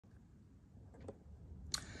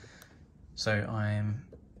So I'm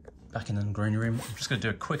back in the green room. I'm just going to do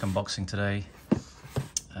a quick unboxing today.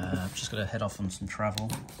 I'm just going to head off on some travel,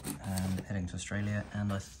 heading to Australia,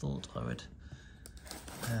 and I thought I would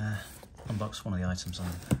unbox one of the items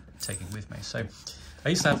I'm taking with me. So I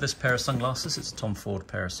used to have this pair of sunglasses. It's a Tom Ford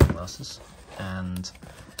pair of sunglasses, and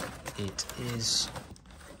it is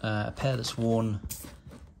a pair that's worn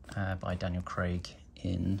by Daniel Craig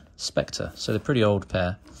in Spectre. So they're a pretty old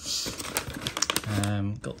pair.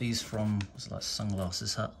 Got these from, was it like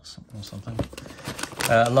Sunglasses Hut or something?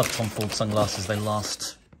 I love Tom Ford sunglasses. They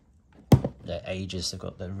last ages.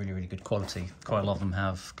 They're really, really good quality. Quite a lot of them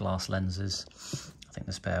have glass lenses. I think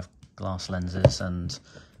this pair have glass lenses, and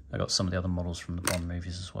I got some of the other models from the Bond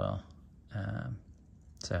movies as well.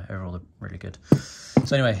 So overall, they're really good.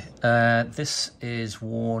 So anyway, this is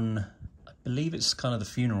worn, I believe it's kind of the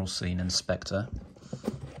funeral scene in Spectre.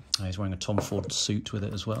 He's wearing a Tom Ford suit with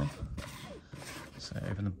it as well. So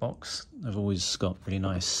open the box. They've always got really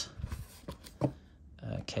nice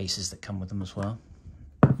cases that come with them as well.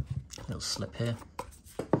 Little slip here.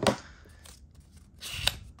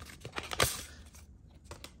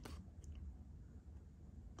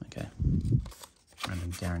 Okay.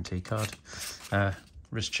 Random guarantee card.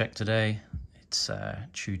 Wrist check today. It's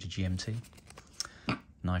true to GMT.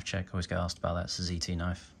 Knife check. Always get asked about that. It's a ZT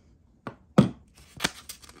knife.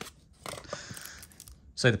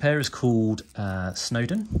 So the pair is called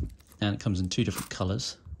Snowden, and it comes in two different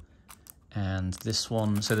colours. And this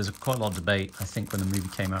one, so there's quite a lot of debate. I think when the movie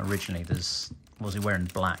came out originally, was he wearing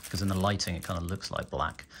black? Because in the lighting, it kind of looks like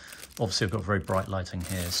black. Obviously, I've got very bright lighting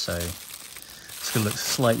here, so it's going to look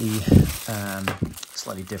slightly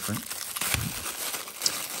different.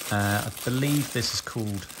 I believe this is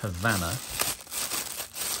called Havana,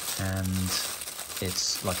 and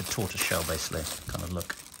it's like a tortoiseshell, basically, kind of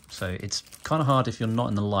look. So it's kind of hard if you're not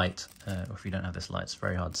in the light, or if you don't have this light, it's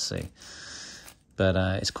very hard to see. But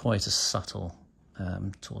it's quite a subtle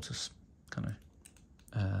tortoise kind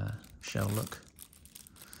of shell look.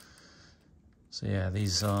 So yeah,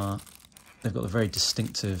 they've got a very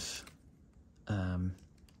distinctive, the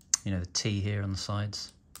T here on the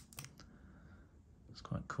sides. It's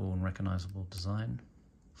quite cool and recognisable design.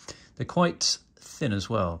 They're quite thin as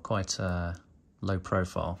well, quite low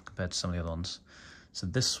profile compared to some of the other ones. So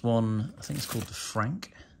this one, I think it's called the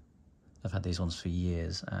Frank. I've had these ones for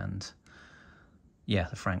years, and yeah,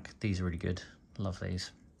 the Frank, these are really good. Love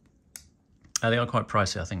these. They are quite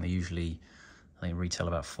pricey. I think they retail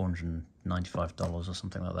about $495 or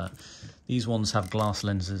something like that. These ones have glass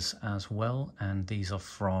lenses as well, and these are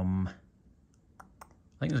from, I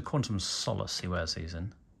think the Quantum Solace he wears these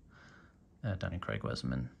in. Daniel Craig wears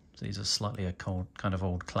them in. So these are slightly a kind of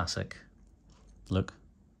old classic look.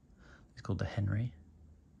 It's called the Henry.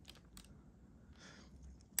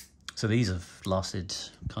 So these have lasted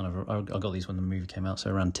kind of, I got these when the movie came out, so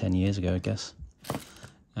around 10 years ago, I guess.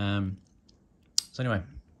 So anyway,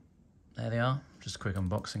 there they are. Just a quick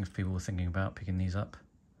unboxing if people were thinking about picking these up.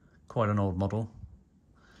 Quite an old model.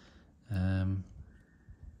 Yeah,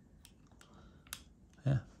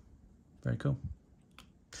 very cool.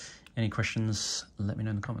 Any questions, let me know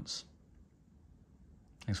in the comments.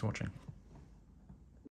 Thanks for watching.